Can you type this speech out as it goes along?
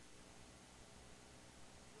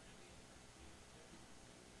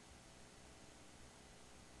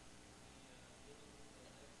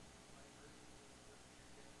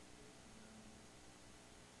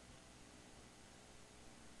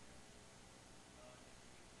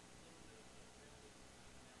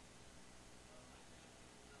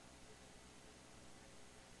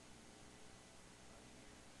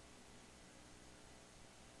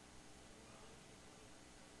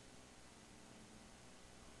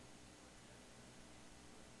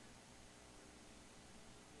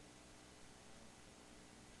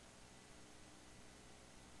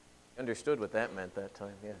understood what that meant that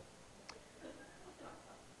time, yeah.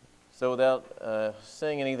 So without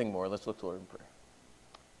saying anything more, let's look to the Lord in prayer.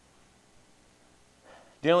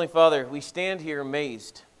 Dear Heavenly Father, we stand here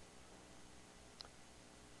amazed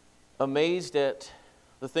at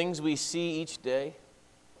the things we see each day.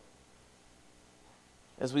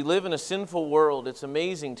 As we live in a sinful world, it's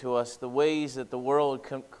amazing to us the ways that the world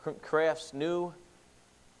crafts new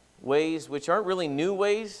ways, which aren't really new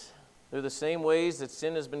ways. They're the same ways that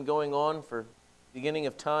sin has been going on for the beginning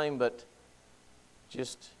of time, but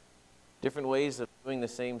just different ways of doing the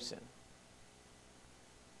same sin.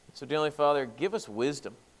 So, dear Heavenly Father, give us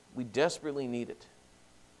wisdom. We desperately need it.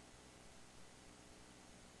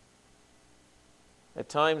 At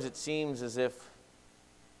times it seems as if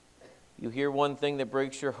you hear one thing that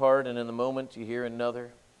breaks your heart, and in a moment you hear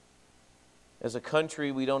another. As a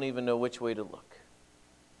country, we don't even know which way to look.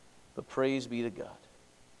 But praise be to God.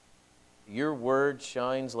 Your word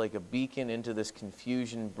shines like a beacon into this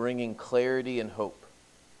confusion, bringing clarity and hope.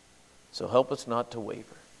 So help us not to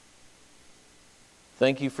waver.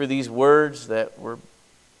 Thank you for these words that were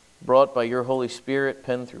brought by your Holy Spirit,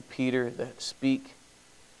 penned through Peter, that speak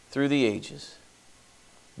through the ages,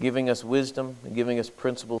 giving us wisdom and giving us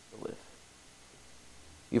principles to live.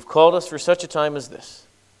 You've called us for such a time as this.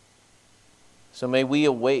 So may we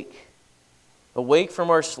awake from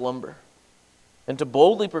our slumber, and to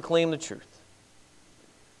boldly proclaim the truth,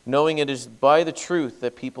 knowing it is by the truth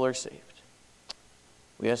that people are saved.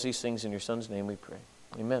 We ask these things in your Son's name we pray.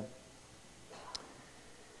 Amen.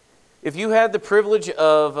 If you had the privilege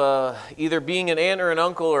of either being an aunt or an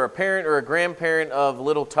uncle or a parent or a grandparent of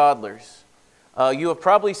little toddlers, you have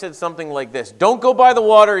probably said something like this: don't go by the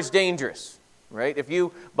water, it's dangerous. Right? If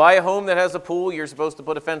you buy a home that has a pool, you're supposed to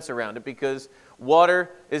put a fence around it because water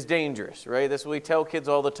is dangerous, right? That's what we tell kids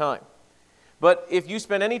all the time. But if you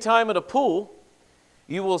spend any time at a pool,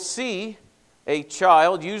 you will see a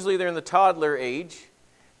child, usually they're in the toddler age,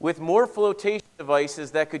 with more flotation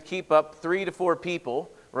devices that could keep up 3 to 4 people,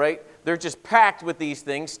 right? They're just packed with these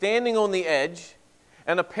things, standing on the edge,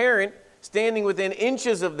 and a parent standing within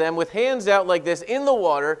inches of them with hands out like this in the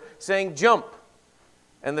water saying, jump.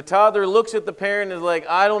 And the toddler looks at the parent and is like,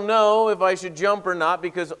 I don't know if I should jump or not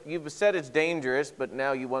because you've said it's dangerous, but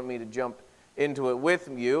now you want me to jump into it with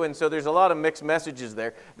you. And so there's a lot of mixed messages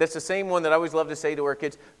there. That's the same one that I always love to say to our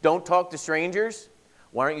kids: don't talk to strangers.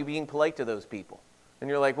 Why aren't you being polite to those people? And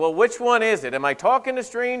you're like, well, which one is it? Am I talking to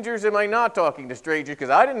strangers? Am I not talking to strangers? Because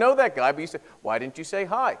I didn't know that guy, but you said, why didn't you say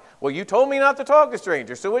hi? Well, you told me not to talk to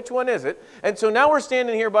strangers, so which one is it? And so now we're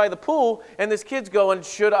standing here by the pool, and this kid's going,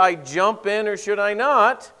 should I jump in or should I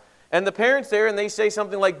not? And the parent's there, and they say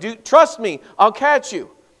something like, trust me, I'll catch you.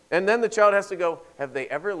 And then the child has to go, have they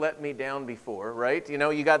ever let me down before, right? You know,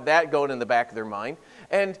 you got that going in the back of their mind.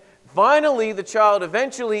 And finally, the child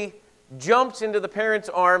eventually jumps into the parents'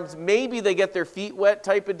 arms. Maybe they get their feet wet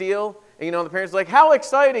type of deal. And, you know, the parents are like, how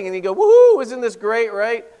exciting. And you go, woohoo, isn't this great,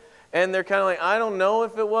 right? And they're kind of like, I don't know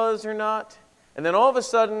if it was or not. And then all of a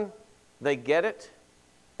sudden, they get it.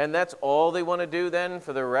 And that's all they want to do then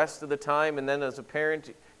for the rest of the time. And then as a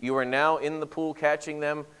parent, you are now in the pool catching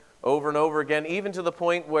them over and over again, even to the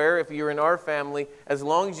point where if you're in our family, as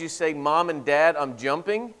long as you say, Mom and Dad, I'm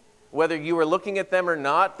jumping, whether you are looking at them or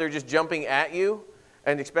not, they're just jumping at you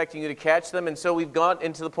and expecting you to catch them. And so we've got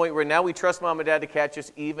into the point where now we trust Mom and Dad to catch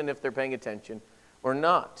us even if they're paying attention or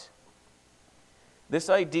not. This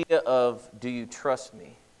idea of, do you trust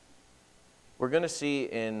me? We're going to see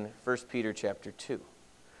in 1 Peter chapter 2.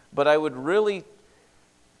 But I would really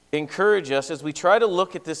encourage us as we try to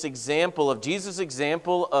look at this example of Jesus'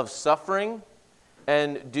 example of suffering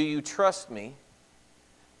and do you trust me?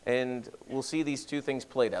 And we'll see these two things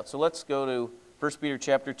played out. So let's go to 1 Peter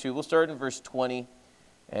chapter 2. We'll start in verse 20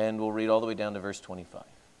 and we'll read all the way down to verse 25.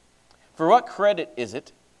 For what credit is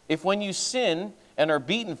it if when you sin and are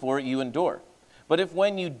beaten for it, you endure? But if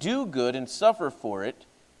when you do good and suffer for it,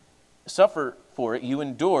 you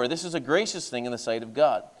endure, this is a gracious thing in the sight of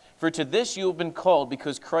God. For to this you have been called,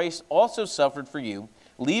 because Christ also suffered for you,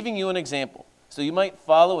 leaving you an example, so you might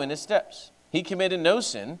follow in his steps. He committed no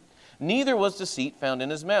sin, neither was deceit found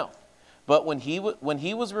in his mouth. But when he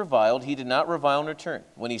was reviled, he did not revile in return.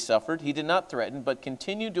 When he suffered, he did not threaten, but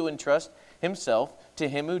continued to entrust himself to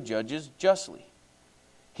him who judges justly.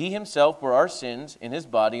 He himself bore our sins in his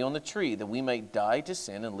body on the tree, that we might die to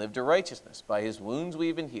sin and live to righteousness. By his wounds we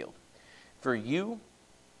have been healed. For you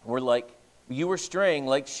were straying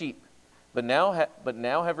like sheep, but now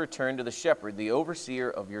have returned to the shepherd, the overseer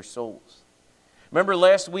of your souls. Remember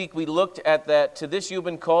last week we looked at that, to this you have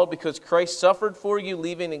been called because Christ suffered for you,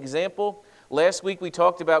 leaving an example. Last week we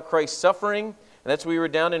talked about Christ's suffering And that's where we were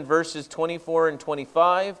down in verses 24 and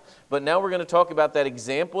 25. But now we're going to talk about that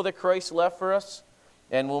example that Christ left for us.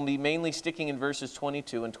 And we'll be mainly sticking in verses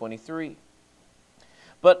 22 and 23.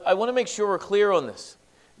 But I want to make sure we're clear on this.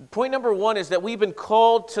 Point number one is that we've been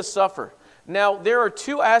called to suffer. Now, there are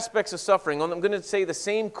two aspects of suffering. I'm going to say the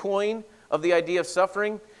same coin of the idea of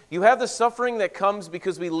suffering. You have the suffering that comes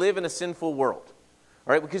because we live in a sinful world.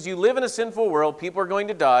 All right, because you live in a sinful world, people are going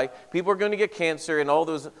to die, people are going to get cancer, and all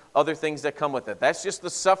those other things that come with it. That's just the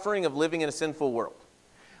suffering of living in a sinful world.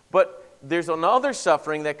 But there's another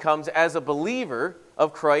suffering that comes as a believer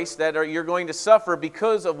of Christ that you're going to suffer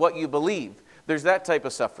because of what you believe. There's that type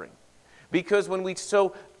of suffering. Because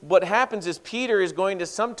what happens is Peter is going to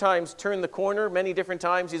sometimes turn the corner many different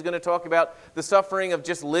times. He's going to talk about the suffering of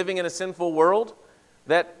just living in a sinful world.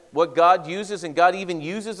 That what God uses, and God even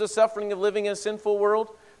uses the suffering of living in a sinful world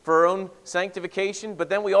for our own sanctification. But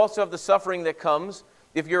then we also have the suffering that comes.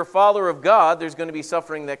 If you're a follower of God, there's going to be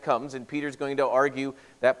suffering that comes, and Peter's going to argue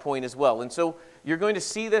that point as well. And so you're going to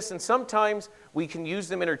see this, and sometimes we can use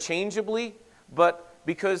them interchangeably, but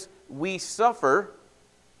because we suffer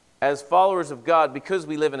as followers of God because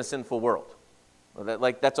we live in a sinful world.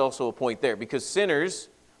 Well, that's also a point there, because sinners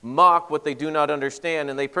mock what they do not understand,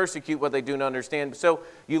 and they persecute what they do not understand. So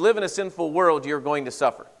you live in a sinful world, you're going to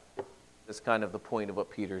suffer. That's kind of the point of what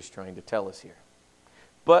Peter is trying to tell us here.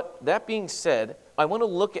 But that being said, I want to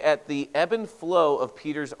look at the ebb and flow of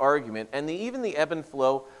Peter's argument, and even the ebb and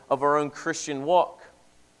flow of our own Christian walk.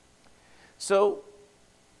 So,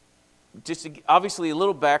 obviously a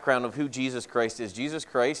little background of who Jesus Christ is. Jesus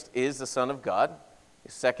Christ is the Son of God,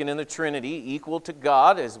 second in the Trinity, equal to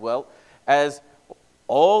God, as well as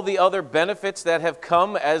all the other benefits that have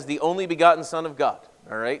come as the only begotten Son of God.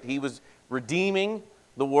 All right? He was redeeming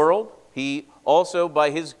the world. He also,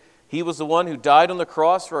 he was the one who died on the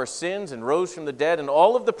cross for our sins and rose from the dead, and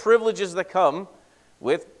all of the privileges that come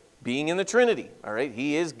with being in the Trinity. All right?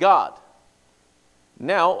 He is God.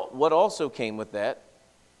 Now, what also came with that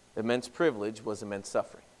immense privilege was immense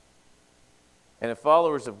suffering. And as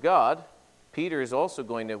followers of God, Peter is also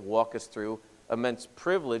going to walk us through immense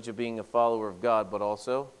privilege of being a follower of God, but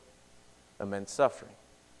also immense suffering.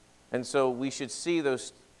 And so we should see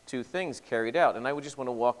those two things carried out. And I would just want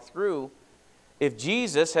to walk through, if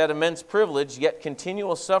Jesus had immense privilege, yet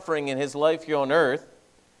continual suffering in his life here on earth,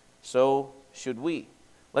 so should we.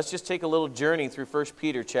 Let's just take a little journey through 1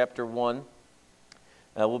 Peter chapter 1.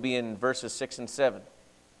 We'll be in verses 6 and 7.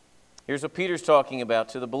 Here's what Peter's talking about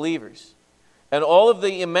to the believers. And all of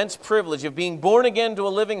the immense privilege of being born again to a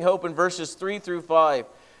living hope in verses 3 through 5.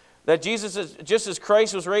 That Jesus, just as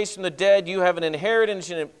Christ was raised from the dead, you have an inheritance,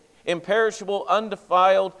 an imperishable,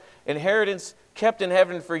 undefiled inheritance kept in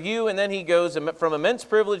heaven for you. And then he goes from immense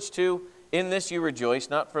privilege to, in this you rejoice,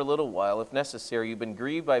 not for a little while, if necessary, you've been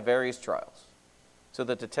grieved by various trials, so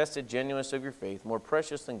that the tested genuineness of your faith, more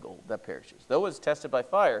precious than gold that perishes, though it's tested by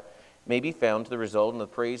fire, may be found to the result in the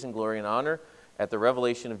praise and glory and honor at the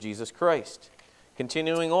revelation of Jesus Christ.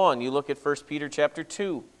 Continuing on, you look at 1 Peter chapter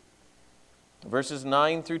 2, verses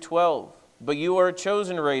 9 through 12. But you are a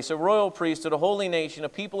chosen race, a royal priesthood, a holy nation, a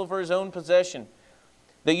people for his own possession,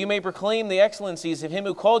 that you may proclaim the excellencies of him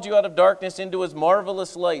who called you out of darkness into his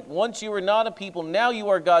marvelous light. Once you were not a people, now you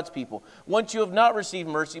are God's people. Once you have not received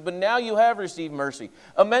mercy, but now you have received mercy.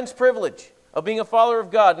 Immense privilege of being a follower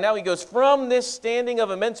of God. Now he goes, from this standing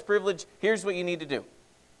of immense privilege, here's what you need to do.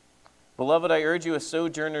 Beloved, I urge you as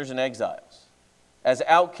sojourners and exiles, as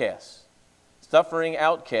outcasts, suffering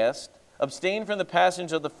outcasts, abstain from the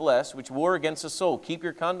passions of the flesh, which war against the soul. Keep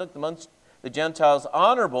your conduct amongst the Gentiles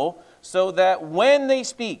honorable, so that when they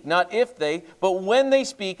speak, not if they, but when they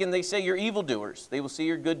speak and they say you're evildoers, they will see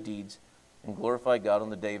your good deeds and glorify God on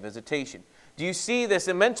the day of visitation. Do you see this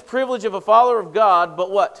immense privilege of a follower of God,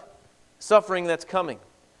 but what? Suffering that's coming.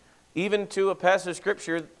 Even to a passage of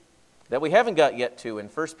Scripture that we haven't got yet to in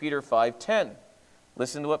 1 Peter 5:10.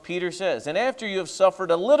 Listen to what Peter says. And after you have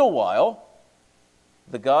suffered a little while,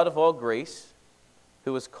 the God of all grace,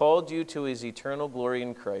 who has called you to his eternal glory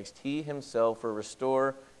in Christ, he himself will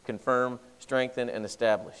restore, confirm, strengthen, and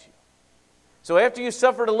establish you. So after you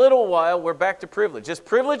suffered a little while, we're back to privilege. This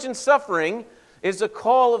privilege and suffering is the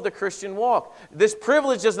call of the Christian walk. This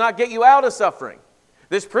privilege does not get you out of suffering.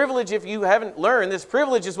 This privilege, if you haven't learned, this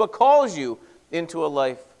privilege is what calls you into a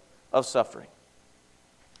life of suffering.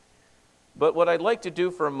 But what I'd like to do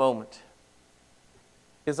for a moment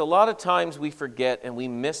is a lot of times we forget and we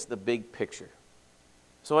miss the big picture.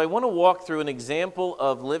 So I want to walk through an example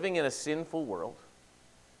of living in a sinful world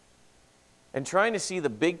and trying to see the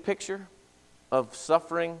big picture of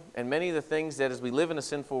suffering and many of the things that as we live in a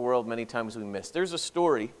sinful world, many times we miss. There's a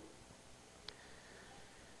story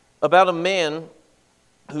about a man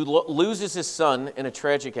who loses his son in a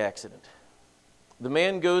tragic accident. The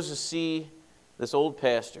man goes to see this old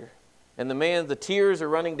pastor, and the tears are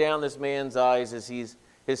running down this man's eyes as his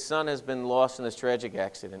son has been lost in this tragic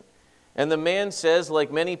accident. And the man says,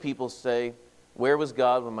 like many people say, "Where was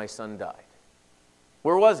God when my son died?"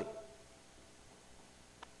 Where was he?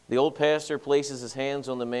 The old pastor places his hands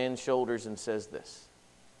on the man's shoulders and says this: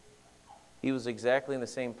 he was exactly in the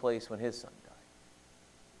same place when his son died,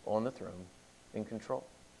 on the throne, in control.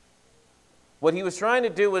 What he was trying to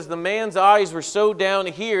do was, the man's eyes were so down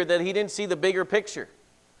here that he didn't see the bigger picture.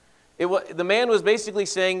 The man was basically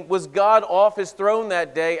saying, was God off his throne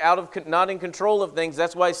that day, not in control of things?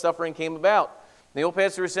 That's why suffering came about. The old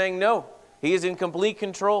pastor was saying, no, he is in complete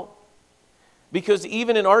control. Because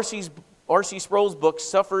even in R.C. Sproul's book,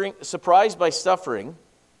 Surprised by Suffering,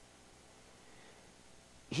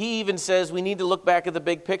 he even says we need to look back at the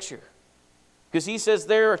big picture. Because he says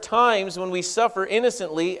there are times when we suffer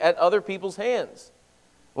innocently at other people's hands.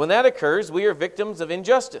 When that occurs, we are victims of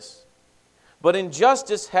injustice. But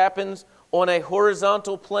injustice happens on a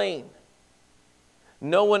horizontal plane.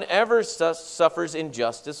 No one ever suffers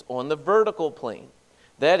injustice on the vertical plane.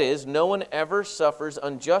 That is, no one ever suffers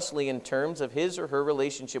unjustly in terms of his or her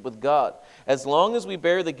relationship with God. As long as we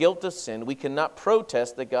bear the guilt of sin, we cannot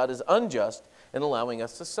protest that God is unjust in allowing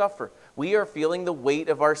us to suffer. We are feeling the weight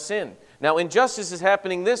of our sin. Now, injustice is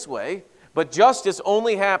happening this way, but justice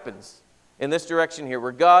only happens in this direction here,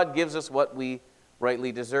 where God gives us what we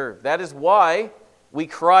rightly deserve. That is why we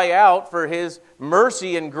cry out for His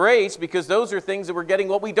mercy and grace, because those are things that we're getting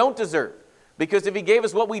what we don't deserve. Because if He gave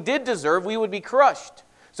us what we did deserve, we would be crushed.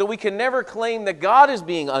 So we can never claim that God is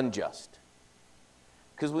being unjust.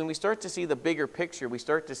 Because when we start to see the bigger picture, we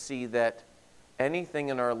start to see that anything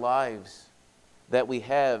in our lives that we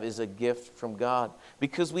have is a gift from God.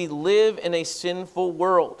 Because we live in a sinful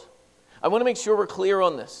world. I want to make sure we're clear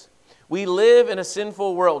on this. We live in a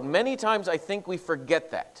sinful world. Many times I think we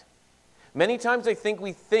forget that. Many times I think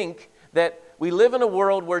we think that we live in a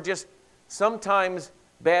world where just sometimes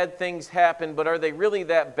bad things happen, but are they really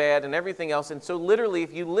that bad, and everything else? And so literally,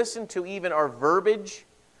 if you listen to even our verbiage,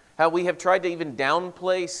 how we have tried to even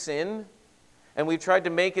downplay sin, and we've tried to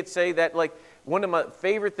make it say that, like, one of my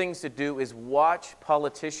favorite things to do is watch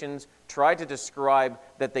politicians try to describe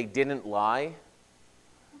that they didn't lie.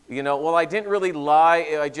 You know, well, I didn't really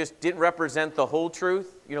lie, I just didn't represent the whole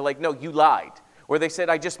truth. You're like, no, you lied. Or they said,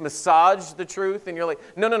 I just massaged the truth, and you're like,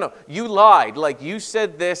 no, you lied. Like, you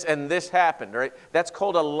said this and this happened, all right? That's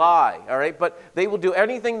called a lie, all right? But they will do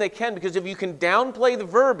anything they can, because if you can downplay the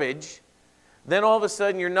verbiage, then all of a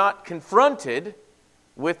sudden you're not confronted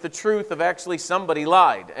with the truth of actually somebody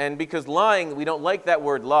lied. And because lying, we don't like that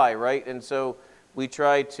word lie, right? And so we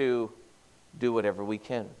try to do whatever we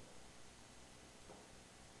can.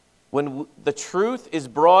 When the truth is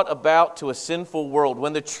brought about to a sinful world,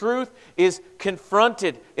 when the truth is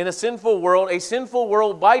confronted in a sinful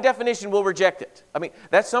world by definition will reject it. I mean,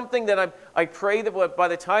 that's something that I pray that by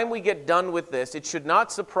the time we get done with this, it should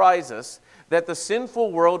not surprise us that the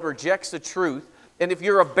sinful world rejects the truth. And if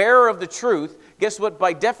you're a bearer of the truth, guess what?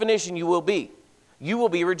 By definition you will be. You will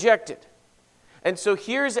be rejected. And so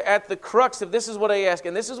here's at the crux of this is what I ask,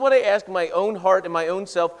 and this is what I ask my own heart and my own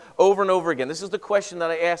self over and over again. This is the question that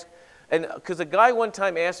I ask, and because a guy one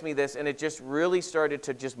time asked me this, and it just really started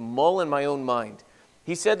to just mull in my own mind.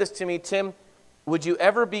 He said this to me, Tim, would you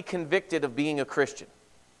ever be convicted of being a Christian?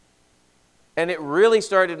 And it really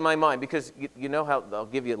started in my mind, because you know how, I'll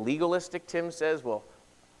give you legalistic, Tim says, well,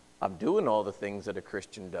 I'm doing all the things that a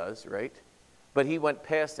Christian does, right? But he went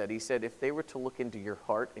past that. He said, if they were to look into your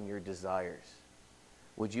heart and your desires,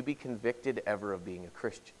 would you be convicted ever of being a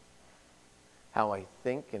Christian? How I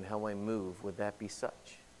think and how I move, would that be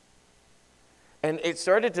such? And it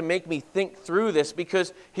started to make me think through this,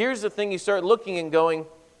 because here's the thing, you start looking and going,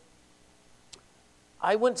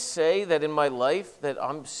 I wouldn't say that in my life that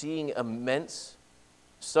I'm seeing immense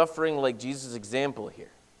suffering like Jesus' example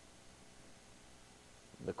here.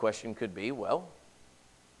 The question could be, well,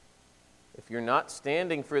 if you're not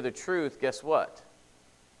standing for the truth, guess what?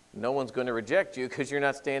 No one's going to reject you because you're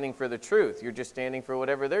not standing for the truth. You're just standing for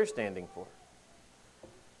whatever they're standing for.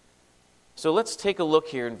 So let's take a look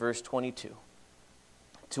here in verse 22.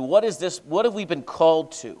 To what is this? What have we been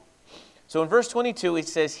called to? So in verse 22, it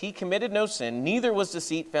says, He committed no sin, neither was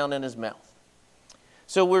deceit found in His mouth.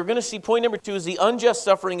 So we're going to see point number 2 is the unjust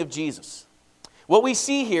suffering of Jesus. What we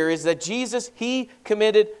see here is that Jesus, He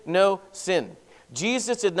committed no sin.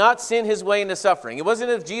 Jesus did not sin His way into suffering. It wasn't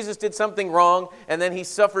as if Jesus did something wrong and then He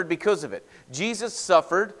suffered because of it. Jesus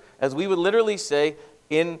suffered, as we would literally say,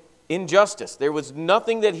 in injustice. There was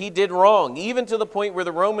nothing that he did wrong, even to the point where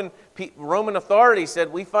the Roman authorities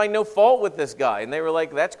said, we find no fault with this guy. And they were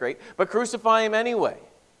like, that's great, but crucify him anyway.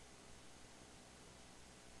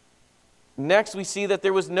 Next, we see that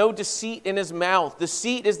there was no deceit in his mouth.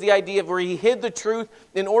 Deceit is the idea of where he hid the truth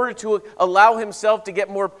in order to allow himself to get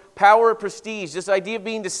more power or prestige. This idea of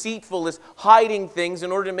being deceitful is hiding things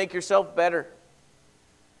in order to make yourself better.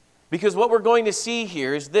 Because what we're going to see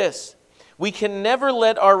here is this. We can never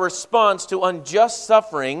let our response to unjust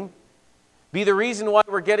suffering be the reason why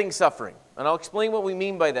we're getting suffering. And I'll explain what we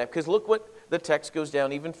mean by that, because look what the text goes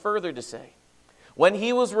down even further to say. When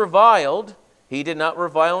he was reviled, he did not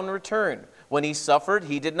revile in return. When he suffered,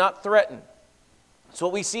 he did not threaten. That's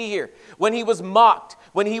what we see here. When he was mocked,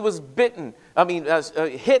 when he was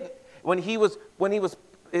hit, when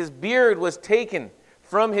his beard was taken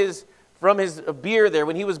from his beard there,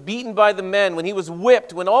 when he was beaten by the men, when he was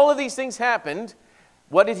whipped, when all of these things happened,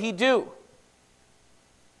 what did he do?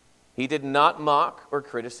 He did not mock or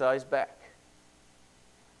criticize back.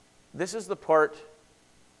 This is the part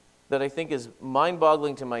that I think is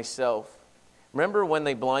mind-boggling to myself. Remember when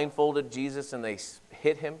they blindfolded Jesus and they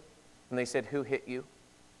hit him? And they said, who hit you?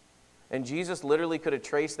 And Jesus literally could have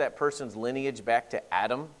traced that person's lineage back to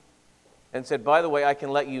Adam and said, by the way, I can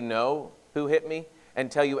let you know who hit me and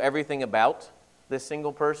tell you everything about this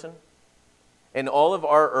single person. And all of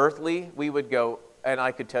our earthly, we would go, and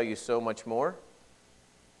I could tell you so much more.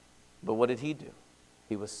 But what did he do?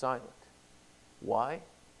 He was silent. Why?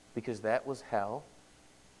 Because that was how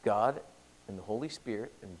God and the Holy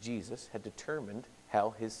Spirit and Jesus had determined how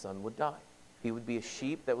his son would die. He would be a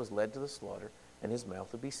sheep that was led to the slaughter, and his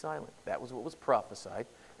mouth would be silent. That was what was prophesied,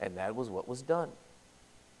 and that was what was done.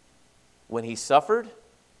 When he suffered,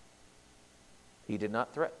 he did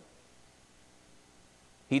not threaten.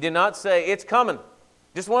 He did not say, it's coming.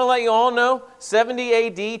 Just want to let you all know, 70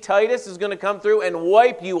 AD, Titus is going to come through and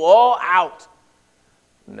wipe you all out.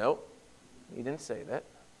 No, he didn't say that.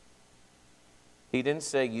 He didn't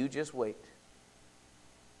say, you just wait.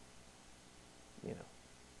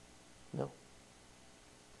 No.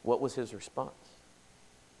 What was his response?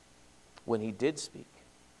 When he did speak,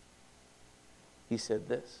 he said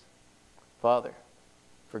this, Father,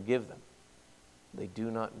 forgive them. They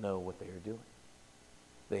do not know what they are doing.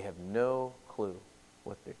 They have no clue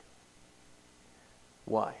what they're doing.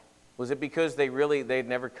 Why? Was it because they'd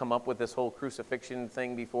never come up with this whole crucifixion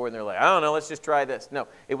thing before and they're like, I don't know, let's just try this? No,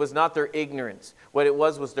 it was not their ignorance. What it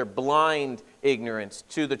was their blind ignorance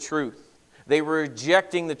to the truth. They were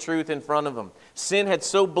rejecting the truth in front of them. Sin had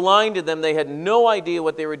so blinded them, they had no idea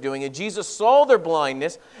what they were doing. And Jesus saw their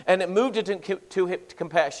blindness, and it moved it to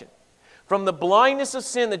compassion. From the blindness of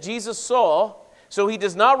sin that Jesus saw, so he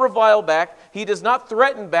does not revile back, he does not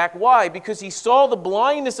threaten back. Why? Because he saw the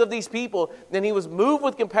blindness of these people, and he was moved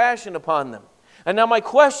with compassion upon them. And now my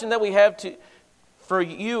question that we have for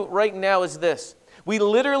you right now is this. We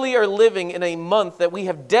literally are living in a month that we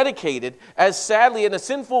have dedicated, as sadly in a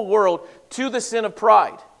sinful world, to the sin of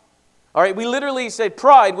pride. All right, we literally say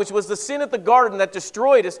pride, which was the sin at the garden that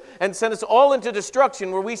destroyed us and sent us all into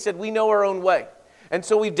destruction, where we said we know our own way. And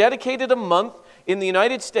so we've dedicated a month in the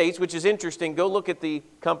United States, which is interesting. Go look at the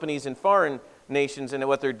companies in foreign nations and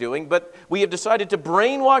what they're doing. But we have decided to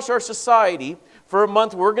brainwash our society for a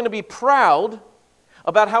month. We're going to be proud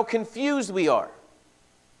about how confused we are.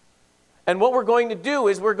 And what we're going to do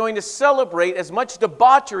is we're going to celebrate as much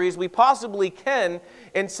debauchery as we possibly can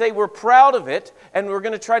and say we're proud of it, and we're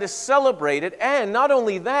going to try to celebrate it. And not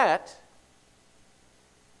only that,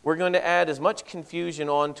 we're going to add as much confusion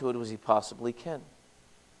onto it as we possibly can.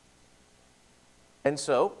 And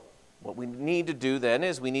so, what we need to do then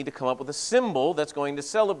is we need to come up with a symbol that's going to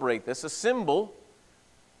celebrate this, a symbol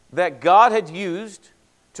that God had used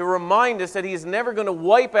to remind us that he is never going to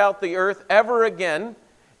wipe out the earth ever again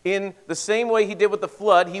in the same way he did with the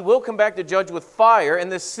flood. He will come back to judge with fire,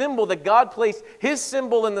 and this symbol that God placed, his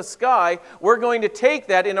symbol in the sky, we're going to take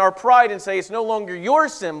that in our pride and say it's no longer your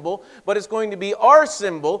symbol, but it's going to be our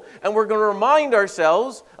symbol, and we're going to remind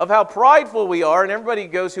ourselves of how prideful we are. And everybody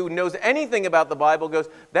who knows anything about the Bible goes,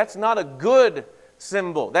 that's not a good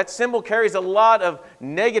symbol. That symbol carries a lot of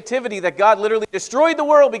negativity, that God literally destroyed the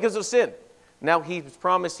world because of sin. Now, he's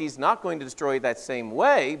promised he's not going to destroy it that same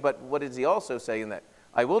way, but what does he also say in that?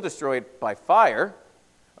 I will destroy it by fire.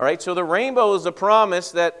 All right, so the rainbow is a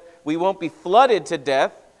promise that we won't be flooded to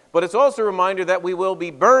death, but it's also a reminder that we will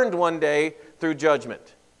be burned one day through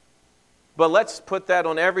judgment. But let's put that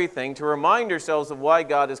on everything to remind ourselves of why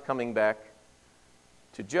God is coming back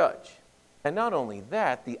to judge. And not only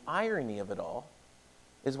that, the irony of it all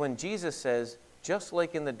is when Jesus says, just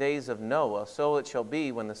like in the days of Noah, so it shall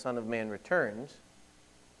be when the Son of Man returns.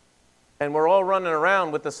 And we're all running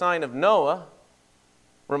around with the sign of Noah,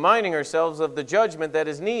 reminding ourselves of the judgment that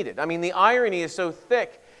is needed. I mean, the irony is so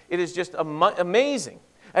thick, it is just amazing.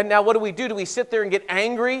 And now what do? Do we sit there and get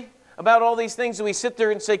angry about all these things? Do we sit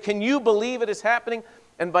there and say, can you believe it is happening?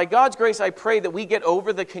 And by God's grace, I pray that we get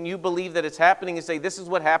over the can you believe that it's happening and say this is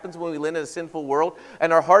what happens when we live in a sinful world,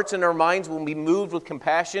 and our hearts and our minds will be moved with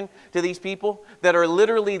compassion to these people that are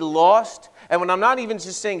literally lost. And when I'm not even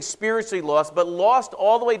just saying spiritually lost, but lost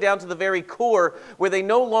all the way down to the very core where they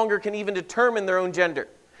no longer can even determine their own gender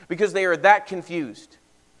because they are that confused.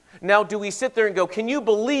 Now, do we sit there and go, can you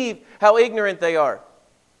believe how ignorant they are?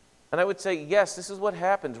 And I would say, yes, this is what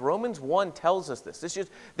happens. Romans 1 tells us this.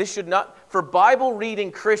 This should not, for Bible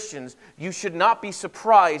reading Christians, you should not be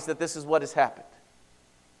surprised that this is what has happened.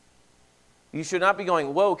 You should not be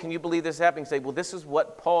going, whoa, can you believe this is happening? Say, well, this is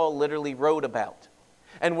what Paul literally wrote about.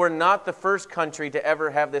 And we're not the first country to ever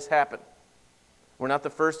have this happen. We're not the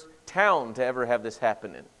first town to ever have this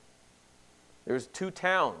happen in. There's 2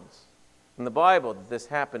 towns in the Bible that this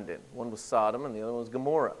happened in. One was Sodom and the other one was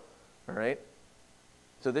Gomorrah. All right?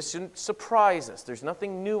 So this shouldn't surprise us. There's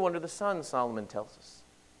nothing new under the sun, Solomon tells us.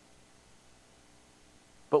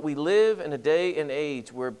 But we live in a day and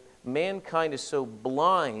age where mankind is so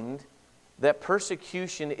blind that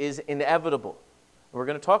persecution is inevitable. And we're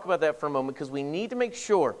going to talk about that for a moment because we need to make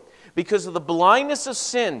sure, because of the blindness of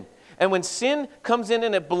sin, and when sin comes in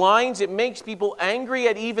and it blinds, it makes people angry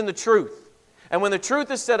at even the truth. And when the truth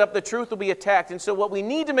is set up, the truth will be attacked. And so what we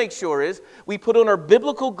need to make sure is we put on our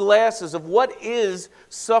biblical glasses of what is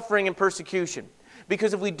suffering and persecution.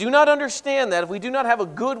 Because if we do not understand that, if we do not have a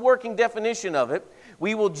good working definition of it,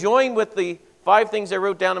 we will join with the 5 things I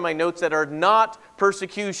wrote down in my notes that are not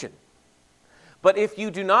persecution. But if you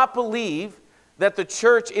do not believe that the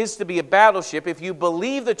church is to be a battleship, if you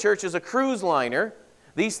believe the church is a cruise liner,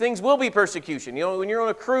 these things will be persecution. You know, when you're on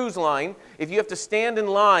a cruise line, if you have to stand in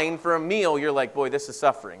line for a meal, you're like, boy, this is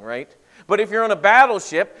suffering, right? But if you're on a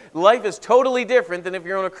battleship, life is totally different than if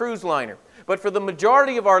you're on a cruise liner. But for the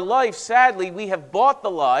majority of our life, sadly, we have bought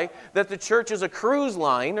the lie that the church is a cruise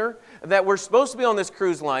liner, that we're supposed to be on this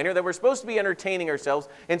cruise liner, that we're supposed to be entertaining ourselves,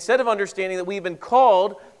 instead of understanding that we've been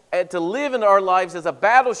called to live in our lives as a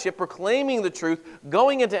battleship, proclaiming the truth,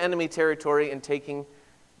 going into enemy territory, and taking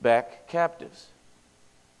back captives.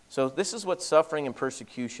 So this is what suffering and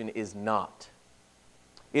persecution is not.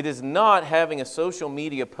 It is not having a social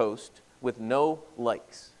media post with no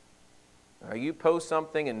likes. Or you post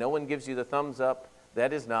something and no one gives you the thumbs up,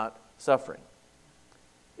 that is not suffering.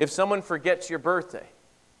 If someone forgets your birthday,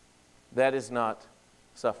 that is not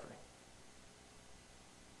suffering.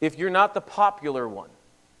 If you're not the popular one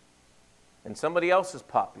and somebody else is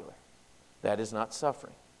popular, that is not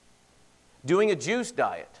suffering. Doing a juice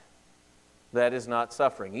diet, that is not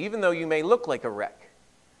suffering. Even though you may look like a wreck,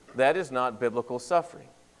 that is not biblical suffering.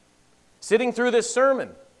 Sitting through this sermon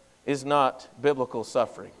is not biblical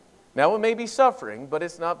suffering. Now it may be suffering, but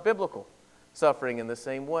it's not biblical suffering in the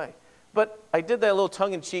same way. But I did that a little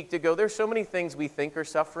tongue-in-cheek to go, there's so many things we think are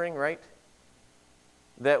suffering, right?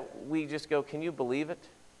 That we just go, can you believe it?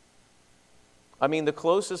 I mean, the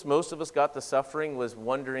closest most of us got to suffering was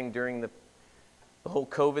wondering during the whole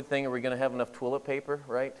COVID thing, are we going to have enough toilet paper,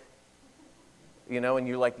 right? You know, and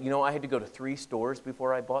you're like, I had to go to 3 stores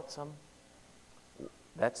before I bought some.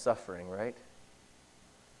 That's suffering, right?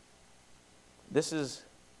 This is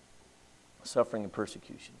suffering and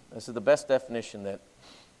persecution. This is the best definition that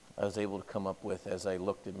I was able to come up with as I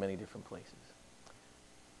looked at many different places.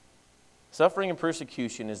 Suffering and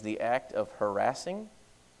persecution is the act of harassing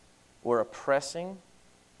or oppressing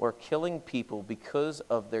or killing people because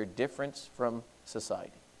of their difference from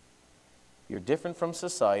society. You're different from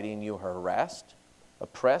society and you're harassed,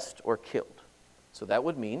 oppressed, or killed. So that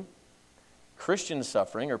would mean Christian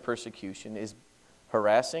suffering or persecution is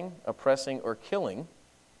harassing, oppressing, or killing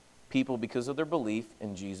people because of their belief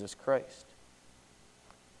in Jesus Christ.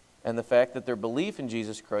 And the fact that their belief in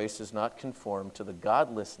Jesus Christ does not conform to the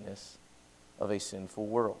godlessness of a sinful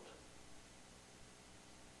world.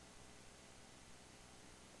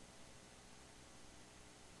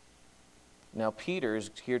 Now, Peter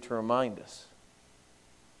is here to remind us.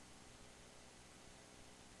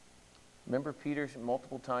 Remember, Peter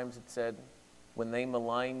multiple times had said, when they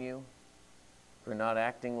malign you for not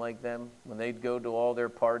acting like them, when they'd go to all their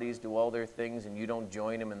parties, do all their things, and you don't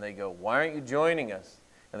join them, and they go, why aren't you joining us?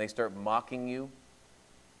 And they start mocking you.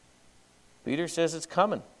 Peter says it's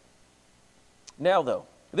coming. Now, though,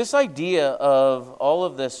 this idea of all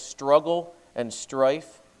of this struggle and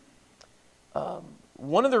strife,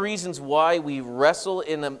 one of the reasons why we wrestle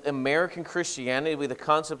in American Christianity with the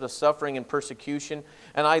concept of suffering and persecution,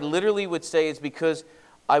 and I literally would say it's because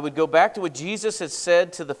I would go back to what Jesus had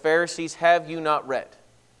said to the Pharisees, have you not read?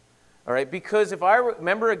 All right, because if I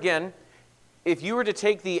remember again, if you were to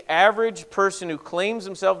take the average person who claims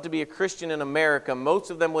himself to be a Christian in America,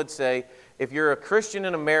 most of them would say, if you're a Christian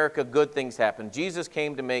in America, good things happen. Jesus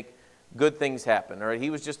came to make good things happen. All right, he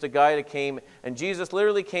was just a guy that came, and Jesus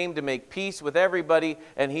literally came to make peace with everybody,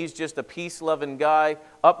 and he's just a peace-loving guy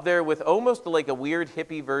up there with almost like a weird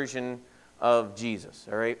hippie version of Jesus.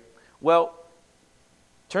 All right, well,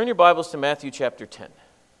 turn your Bibles to Matthew chapter 10,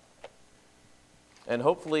 and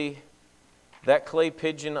hopefully that clay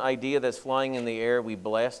pigeon idea that's flying in the air, we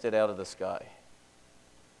blast it out of the sky.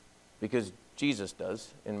 Because Jesus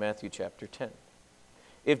does in Matthew chapter 10.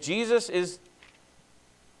 If Jesus is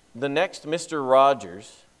the next Mr.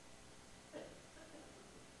 Rogers,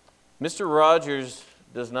 Mr. Rogers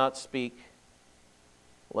does not speak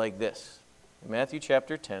like this. In Matthew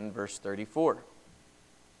chapter 10, verse 34.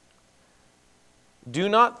 Do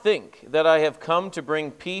not think that I have come to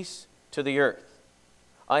bring peace to the earth.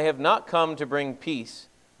 I have not come to bring peace,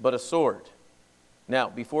 but a sword. Now,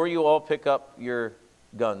 before you all pick up your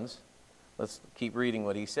guns, let's keep reading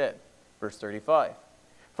what he said. Verse 35.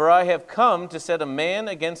 For I have come to set a man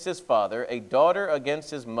against his father, a daughter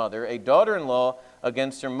against his mother, a daughter-in-law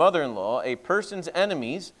against her mother-in-law. A person's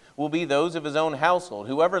enemies will be those of his own household.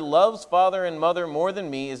 Whoever loves father and mother more than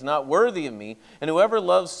me is not worthy of me, and whoever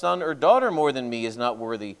loves son or daughter more than me is not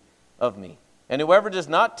worthy of me. And whoever does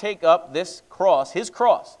not take up this cross, his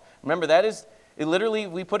cross, remember that is, it literally,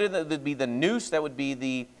 we put it, that would be the noose, that would be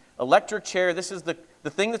the electric chair. This is the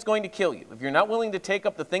thing that's going to kill you. If you're not willing to take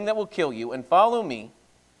up the thing that will kill you and follow me,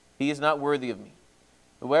 he is not worthy of me.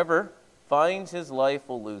 Whoever finds his life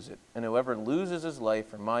will lose it, and whoever loses his life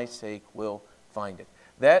for my sake will find it.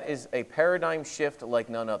 That is a paradigm shift like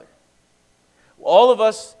none other. All of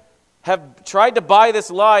us have tried to buy this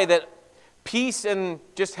lie that peace and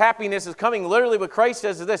just happiness is coming. Literally what Christ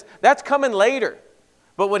says is this, that's coming later.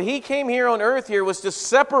 But what he came here on earth here was to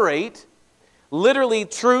separate literally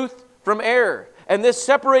truth from error. And this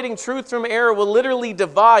separating truth from error will literally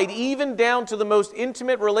divide even down to the most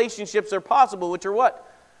intimate relationships that are possible, which are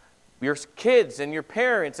what? Your kids and your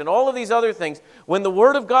parents and all of these other things. When the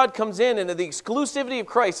Word of God comes in and the exclusivity of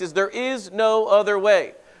Christ is there is no other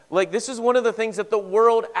way. Like, this is one of the things that the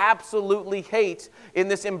world absolutely hates in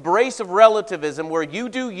this embrace of relativism where you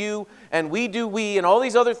do you and we do we and all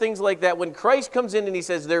these other things like that. When Christ comes in and he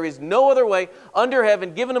says there is no other way under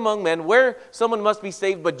heaven given among men where someone must be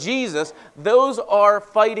saved but Jesus, those are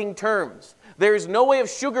fighting terms. There is no way of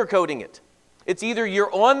sugarcoating it. It's either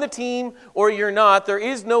you're on the team or you're not. There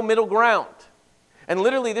is no middle ground. And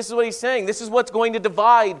literally this is what he's saying. This is what's going to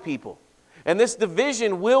divide people. And this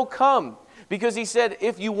division will come. Because he said,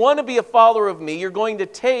 if you want to be a follower of me, you're going to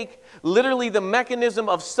take literally the mechanism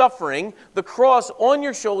of suffering, the cross on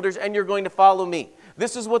your shoulders, and you're going to follow me.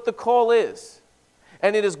 This is what the call is.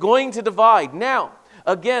 And it is going to divide. Now,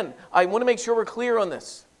 again, I want to make sure we're clear on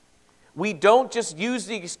this. We don't just use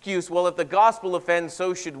the excuse, well, if the gospel offends,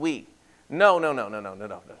 so should we. No.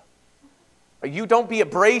 You don't be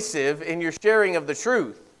abrasive in your sharing of the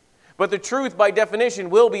truth. But the truth, by definition,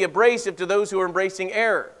 will be abrasive to those who are embracing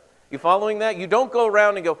error. You following that? You don't go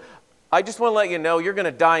around and go, I just want to let you know you're going to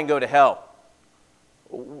die and go to hell.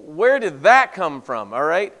 Where did that come from, all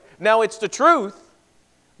right? Now, it's the truth,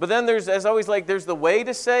 but then there's, as always, like there's the way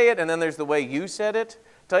to say it, and then there's the way you said it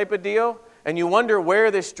type of deal, and you wonder where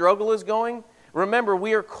this struggle is going. Remember,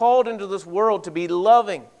 we are called into this world to be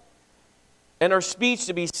loving, and our speech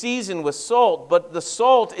to be seasoned with salt, but the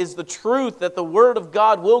salt is the truth that the Word of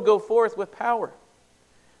God will go forth with power.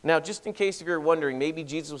 Now, just in case if you're wondering, maybe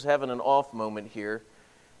Jesus was having an off moment here.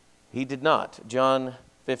 He did not. John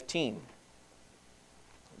 15.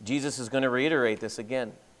 Jesus is going to reiterate this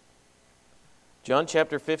again. John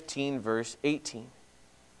chapter 15, verse 18.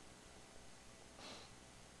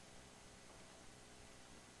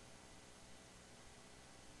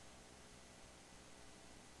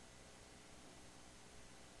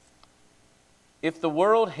 If the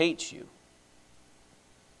world hates you,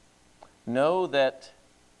 know that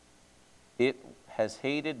it has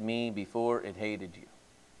hated me before it hated you.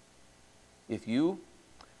 If you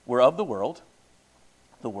were of the world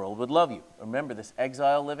would love you. Remember this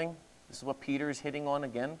exile living? This is what Peter is hitting on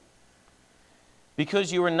again.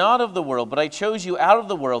 Because you are not of the world, but I chose you out of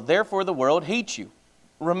the world, therefore the world hates you.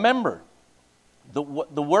 Remember the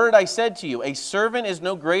word I said to you, a servant is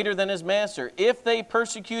no greater than his master. If they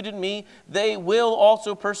persecuted me, they will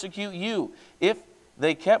also persecute you. If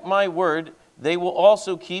they kept my word, they will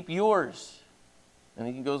also keep yours. And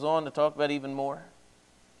he goes on to talk about even more.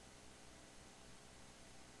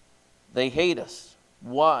 They hate us.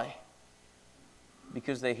 Why?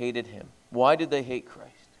 Because they hated him. Why did they hate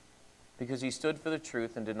Christ? Because he stood for the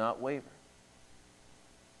truth and did not waver.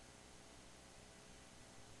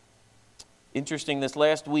 Interesting, this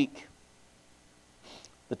last week,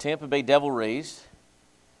 the Tampa Bay Devil Rays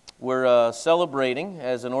were celebrating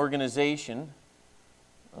as an organization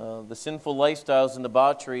the sinful lifestyles and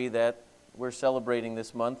debauchery that we're celebrating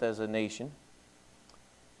this month as a nation.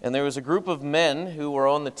 And there was a group of men who were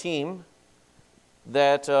on the team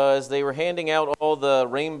that as they were handing out all the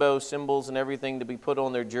rainbow symbols and everything to be put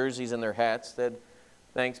on their jerseys and their hats, said,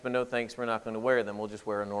 "Thanks, but no thanks, we're not going to wear them. We'll just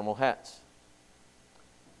wear our normal hats."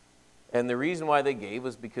 And the reason why they gave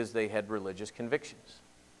was because they had religious convictions.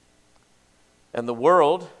 And the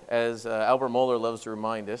world, as Albert Mohler loves to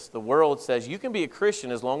remind us, the world says you can be a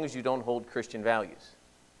Christian as long as you don't hold Christian values.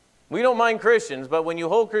 We don't mind Christians, but when you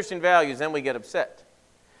hold Christian values, then we get upset.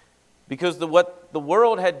 Because what the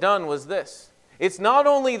world had done was this. It's not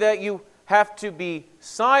only that you have to be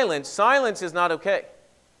silent. Silence is not okay.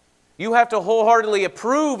 You have to wholeheartedly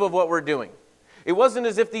approve of what we're doing. It wasn't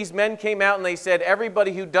as if these men came out and they said,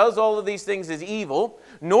 everybody who does all of these things is evil,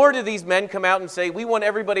 nor did these men come out and say, we want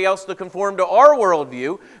everybody else to conform to our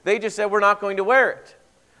worldview. They just said, we're not going to wear it.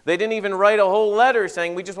 They didn't even write a whole letter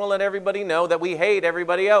saying, we just want to let everybody know that we hate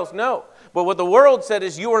everybody else. No. But what the world said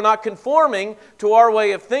is, you are not conforming to our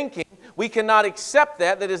way of thinking. We cannot accept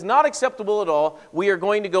that. That is not acceptable at all. We are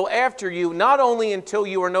going to go after you, not only until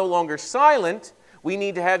you are no longer silent, we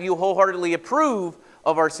need to have you wholeheartedly approve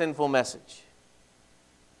of our sinful message.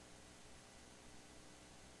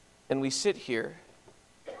 And we sit here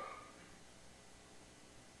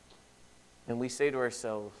and we say to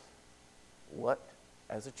ourselves, what,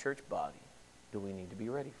 as a church body, do we need to be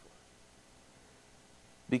ready for?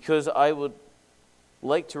 Because I would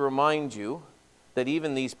like to remind you that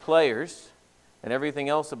even these players and everything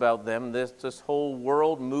else about them, this whole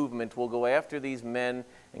world movement will go after these men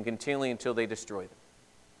and continually until they destroy them.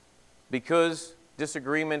 Because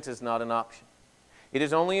disagreement is not an option. It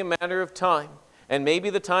is only a matter of time. And maybe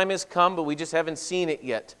the time has come, but we just haven't seen it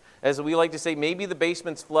yet. As we like to say, maybe the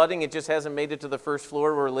basement's flooding. It just hasn't made it to the first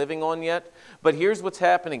floor we're living on yet. But here's what's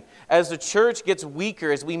happening. As the church gets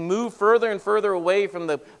weaker, as we move further and further away from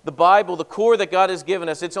the Bible, the core that God has given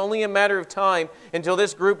us, it's only a matter of time until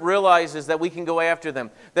this group realizes that we can go after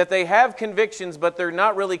them. That they have convictions, but they're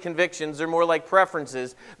not really convictions. They're more like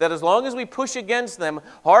preferences. That as long as we push against them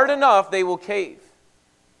hard enough, they will cave.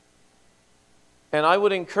 And I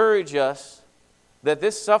would encourage us that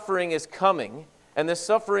this suffering is coming, and this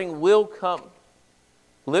suffering will come.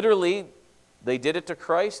 Literally, they did it to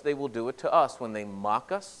Christ, they will do it to us when they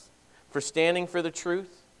mock us for standing for the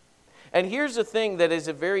truth. And here's the thing that is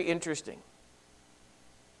very interesting.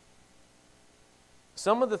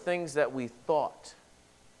 Some of the things that we thought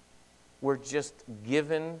were just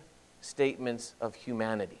given statements of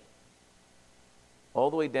humanity,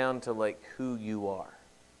 all the way down to like who you are.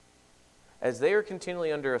 As they are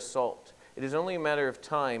continually under assault, it is only a matter of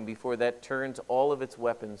time before that turns all of its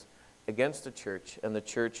weapons against the church, and the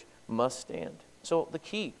church must stand. So the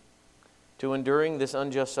key to enduring this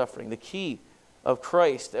unjust suffering, the key of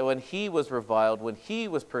Christ, when he was reviled, when he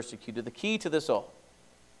was persecuted, the key to this all.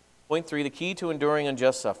 Point 3, the key to enduring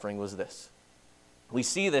unjust suffering was this. We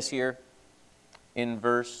see this here in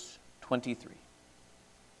verse 23.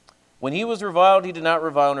 When he was reviled, he did not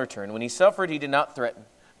revile in return. When he suffered, he did not threaten.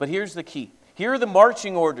 But here's the key. Here are the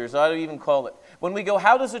marching orders, I would even call it. When we go,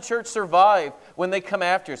 how does the church survive when they come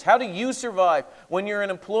after us? How do you survive when you're an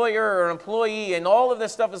employer or an employee and all of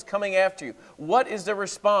this stuff is coming after you? What is the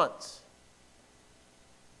response?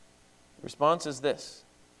 The response is this,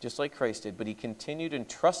 just like Christ did, but he continued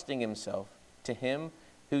entrusting himself to him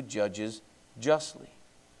who judges justly.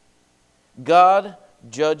 God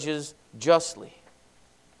judges justly.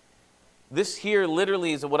 This here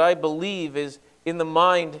literally is what I believe is in the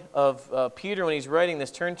mind of Peter when he's writing this.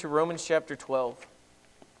 Turn to Romans chapter 12.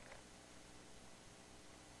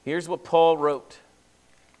 Here's what Paul wrote.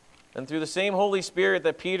 And through the same Holy Spirit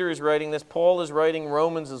that Peter is writing this, Paul is writing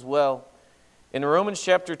Romans as well. In Romans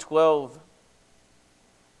chapter 12,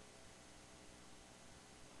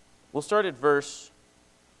 we'll start at verse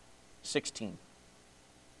 16.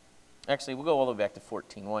 Actually, we'll go all the way back to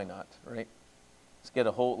 14. Why not, right?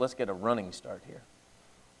 Let's get a running start here.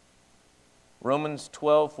 Romans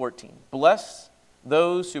 12:14. Bless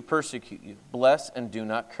those who persecute you. Bless and do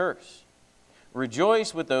not curse.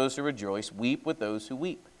 Rejoice with those who rejoice. Weep with those who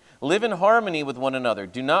weep. Live in harmony with one another.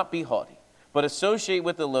 Do not be haughty, but associate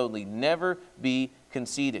with the lowly. Never be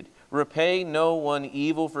conceited. Repay no one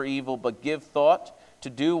evil for evil, but give thought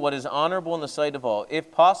to do what is honorable in the sight of all.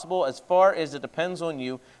 If possible, as far as it depends on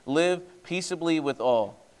you, live peaceably with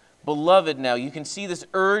all. Beloved now, you can see this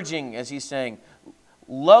urging as he's saying.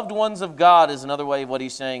 Loved ones of God is another way of what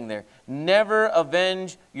he's saying there. Never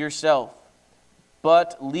avenge yourself,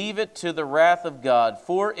 but leave it to the wrath of God.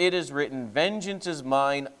 For it is written, vengeance is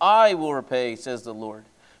mine, I will repay, says the Lord.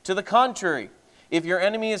 To the contrary, if your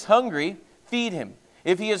enemy is hungry, feed him.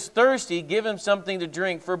 If he is thirsty, give him something to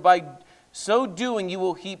drink. For by so doing, you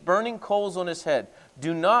will heap burning coals on his head.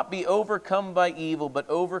 Do not be overcome by evil, but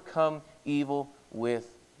overcome evil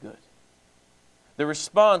with good. The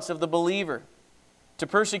response of the believer to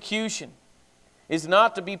persecution is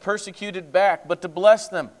not to be persecuted back, but to bless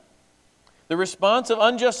them. The response of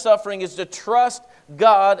unjust suffering is to trust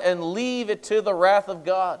God and leave it to the wrath of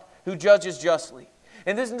God, who judges justly.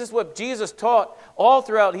 And isn't this what Jesus taught all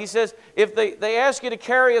throughout? He says, if they ask you to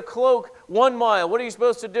carry a cloak 1 mile, what are you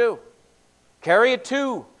supposed to do? Carry it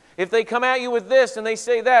 2. If they come at you with this and they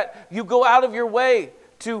say that, you go out of your way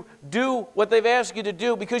to do what they've asked you to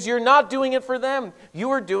do, because you're not doing it for them. You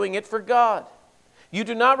are doing it for God. You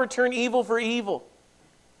do not return evil for evil.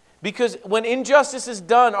 Because when injustice is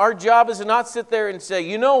done, our job is to not sit there and say,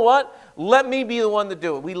 you know what? Let me be the one to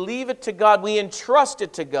do it. We leave it to God. We entrust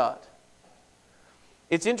it to God.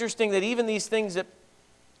 It's interesting that even these things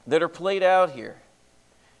that are played out here,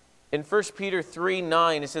 in 1 Peter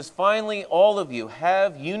 3:9, it says, finally, all of you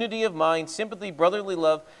have unity of mind, sympathy, brotherly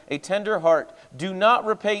love, a tender heart. Do not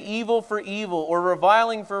repay evil for evil or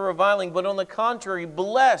reviling for reviling, but on the contrary,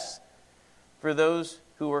 bless for those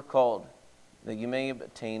who are called, that you may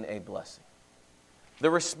obtain a blessing.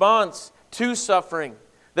 The response to suffering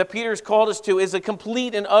that Peter's called us to is a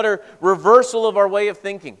complete and utter reversal of our way of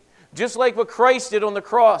thinking. Just like what Christ did on the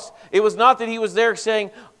cross. It was not that he was there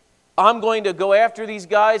saying, I'm going to go after these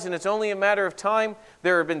guys and it's only a matter of time.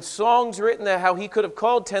 There have been songs written that how he could have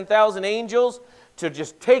called 10,000 angels to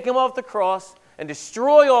just take him off the cross and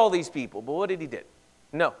destroy all these people. But what did he do?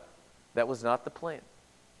 No, that was not the plan.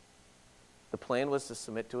 The plan was to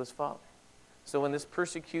submit to his Father. So when this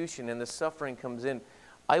persecution and this suffering comes in,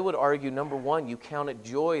 I would argue, number one, you count it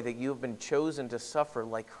joy that you have been chosen to suffer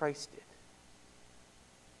like Christ did.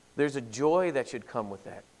 There's a joy that should come with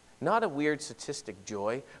that. Not a weird statistic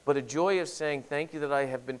joy, but a joy of saying, thank you that I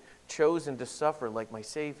have been chosen to suffer like my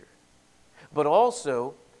Savior. But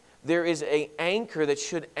also, there is an anchor that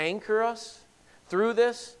should anchor us through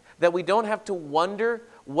this, that we don't have to wonder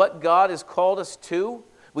what God has called us to.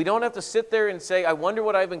 We don't have to sit there and say, I wonder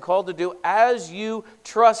what I've been called to do. As you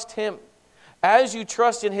trust Him, as you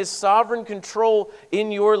trust in His sovereign control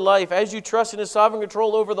in your life, as you trust in His sovereign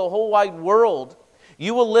control over the whole wide world,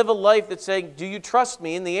 you will live a life that's saying, do you trust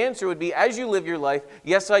me? And the answer would be, as you live your life,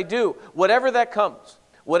 yes, I do. Whatever that comes,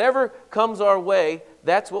 whatever comes our way,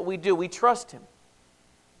 that's what we do. We trust Him.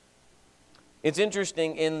 It's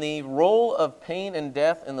interesting, in the role of pain and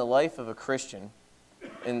death in the life of a Christian,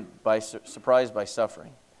 and surprised by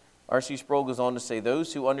suffering, R.C. Sproul goes on to say,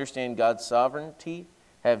 those who understand God's sovereignty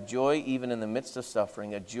have joy even in the midst of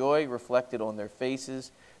suffering, a joy reflected on their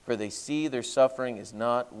faces, for they see their suffering is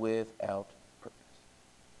not without purpose.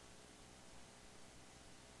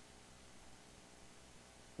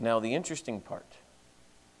 Now, the interesting part,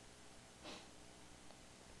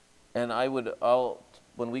 and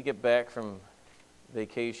when we get back from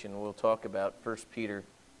vacation, we'll talk about 1 Peter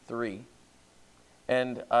 3.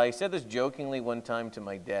 And I said this jokingly one time to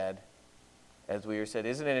my dad, as we were said,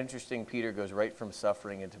 isn't it interesting Peter goes right from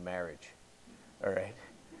suffering into marriage? All right.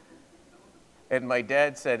 And my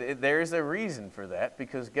dad said, there's a reason for that,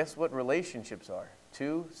 because guess what relationships are?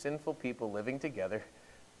 Two sinful people living together.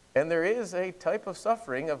 And there is a type of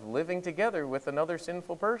suffering of living together with another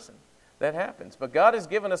sinful person. That happens. But God has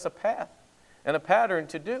given us a path and a pattern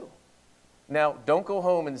to do. Now, don't go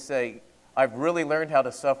home and say, I've really learned how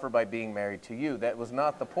to suffer by being married to you. That was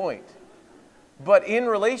not the point. But in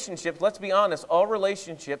relationships, let's be honest, all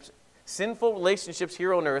relationships, sinful relationships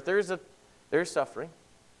here on earth, there's suffering.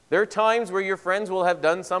 There are times where your friends will have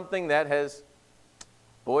done something that has,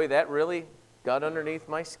 boy, that really got underneath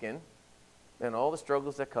my skin, and all the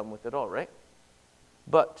struggles that come with it all, right?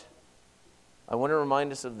 But I want to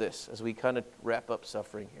remind us of this as we kind of wrap up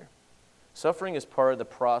suffering here. Suffering is part of the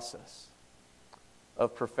process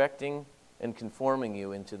of perfecting and conforming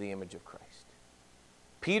you into the image of Christ.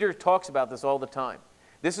 Peter talks about this all the time.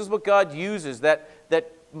 This is what God uses, that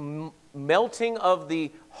melting of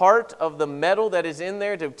the heart of the metal that is in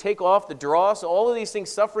there to take off the dross. All of these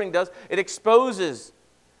things suffering does, it exposes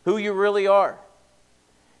who you really are.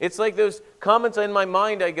 It's like those comments in my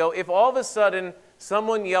mind. I go, if all of a sudden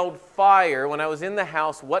someone yelled fire when I was in the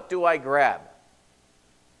house, what do I grab?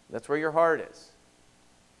 That's where your heart is.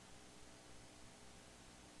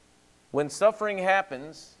 When suffering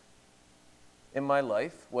happens, in my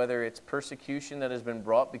life, whether it's persecution that has been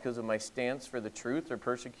brought because of my stance for the truth or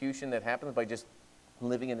persecution that happens by just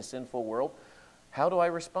living in a sinful world, how do I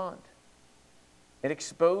respond? It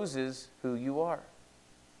exposes who you are.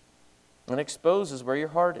 And exposes where your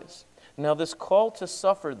heart is. Now, this call to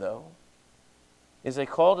suffer, though, is a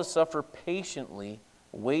call to suffer patiently,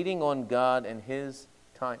 waiting on God and His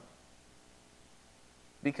time.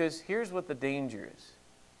 Because here's what the danger is.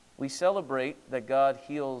 We celebrate that God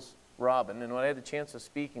heals Robin, and when I had the chance of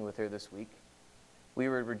speaking with her this week, we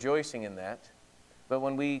were rejoicing in that. But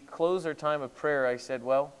when we closed our time of prayer, I said,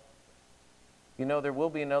 well, you know, there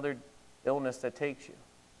will be another illness that takes you.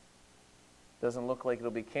 Doesn't look like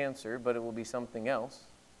it'll be cancer, but it will be something else.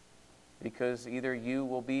 Because either you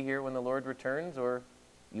will be here when the Lord returns, or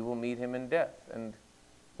you will meet Him in death. And,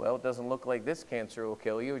 well, it doesn't look like this cancer will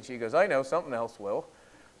kill you. And she goes, I know, something else will.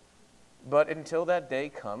 But until that day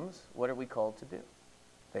comes, what are we called to do?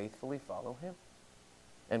 Faithfully follow Him.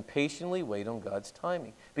 And patiently wait on God's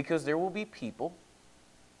timing. Because there will be people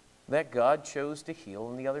that God chose to heal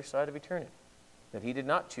on the other side of eternity. That He did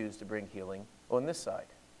not choose to bring healing on this side.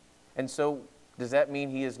 And so, does that mean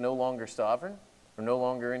He is no longer sovereign or no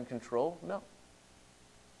longer in control? No.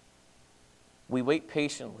 We wait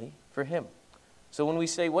patiently for Him. So when we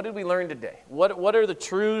say, what did we learn today? What are the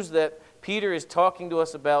truths that Peter is talking to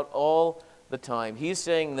us about all the time? He's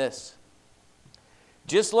saying this.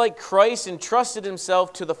 Just like Christ entrusted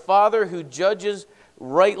Himself to the Father who judges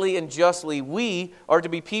rightly and justly, we are to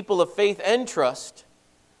be people of faith and trust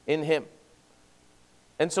in Him.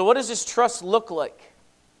 And so what does this trust look like?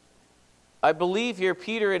 I believe here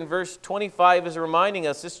Peter in verse 25 is reminding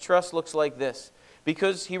us this trust looks like this.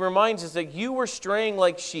 Because he reminds us that you were straying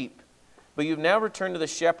like sheep, but you've now returned to the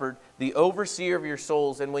shepherd, the overseer of your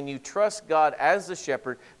souls. And when you trust God as the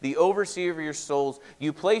shepherd, the overseer of your souls,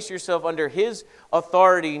 you place yourself under His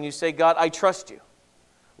authority and you say, God, I trust you.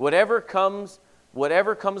 Whatever comes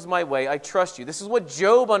my way, I trust you. This is what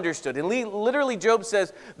Job understood. And literally Job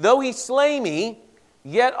says, though He slay me,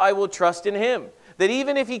 yet I will trust in Him. That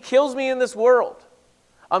even if He kills me in this world,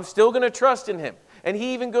 I'm still going to trust in Him. And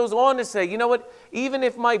he even goes on to say, you know what? Even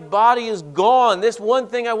if my body is gone, this one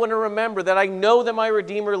thing I want to remember, that I know that my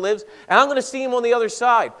Redeemer lives, and I'm going to see Him on the other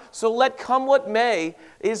side. So let come what may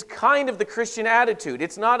is kind of the Christian attitude.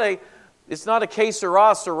 It's not a que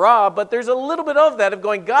sera, sera, but there's a little bit of that of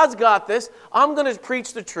going, God's got this. I'm going to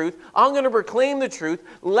preach the truth. I'm going to proclaim the truth.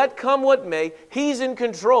 Let come what may. He's in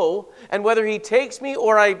control. And whether He takes me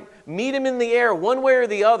or I meet Him in the air, one way or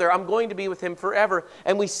the other, I'm going to be with Him forever.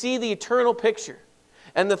 And we see the eternal picture.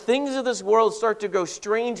 And the things of this world start to grow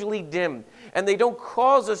strangely dim. And they don't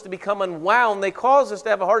cause us to become unwound. They cause us to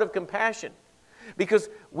have a heart of compassion. Because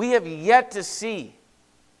we have yet to see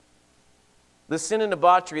the sin and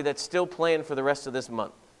debauchery that's still planned for the rest of this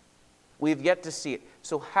month. We have yet to see it.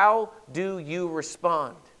 So how do you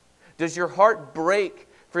respond? Does your heart break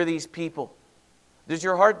for these people? Does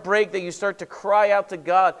your heart break that you start to cry out to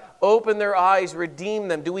God, open their eyes, redeem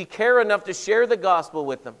them? Do we care enough to share the gospel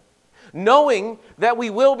with them? Knowing that we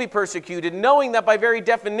will be persecuted, knowing that by very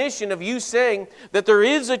definition of you saying that there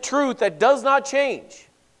is a truth that does not change.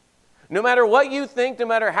 No matter what you think, no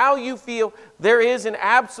matter how you feel, there is an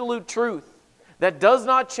absolute truth that does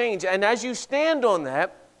not change. And as you stand on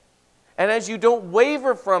that, and as you don't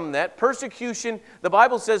waver from that, persecution, the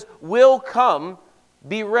Bible says, will come.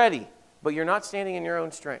 Be ready. But you're not standing in your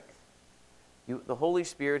own strength. The Holy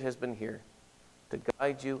Spirit has been here to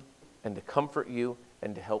guide you and to comfort you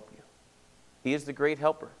and to help you. He is the great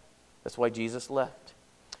helper. That's why Jesus left.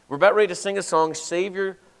 We're about ready to sing a song,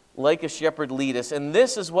 Savior, like a shepherd, lead us. And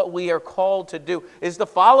this is what we are called to do, is to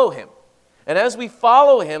follow Him. And as we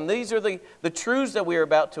follow Him, these are the truths that we are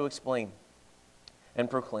about to explain and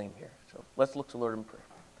proclaim here. So let's look to the Lord in prayer.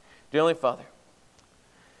 Dear Heavenly Father,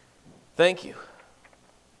 thank you.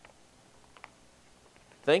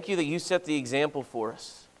 Thank you that you set the example for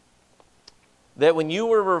us. That when you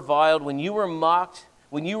were reviled, when you were mocked,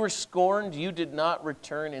 when you were scorned, you did not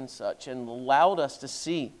return in such, and allowed us to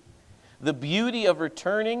see the beauty of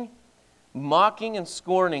returning, mocking, and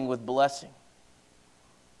scorning with blessing.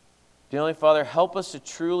 Dear Heavenly Father, help us to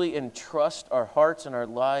truly entrust our hearts and our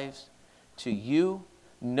lives to you,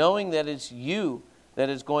 knowing that it's you that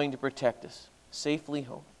is going to protect us safely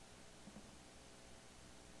home.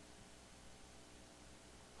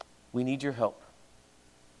 We need your help.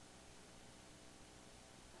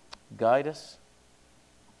 Guide us.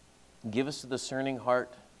 Give us a discerning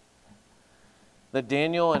heart that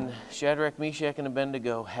Daniel and Shadrach, Meshach, and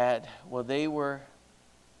Abednego had while they were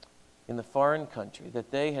in the foreign country, that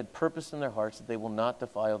they had purpose in their hearts that they will not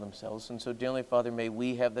defile themselves. And so, dear Heavenly Father, may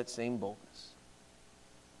we have that same boldness.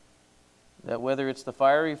 that whether it's the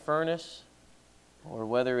fiery furnace, or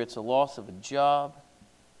whether it's a loss of a job,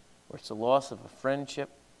 or it's a loss of a friendship,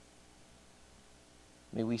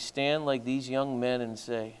 may we stand like these young men and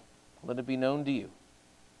say, let it be known to you,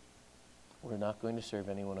 we're not going to serve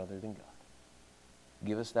anyone other than God.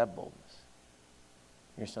 Give us that boldness.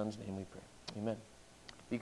 In your Son's name we pray. Amen.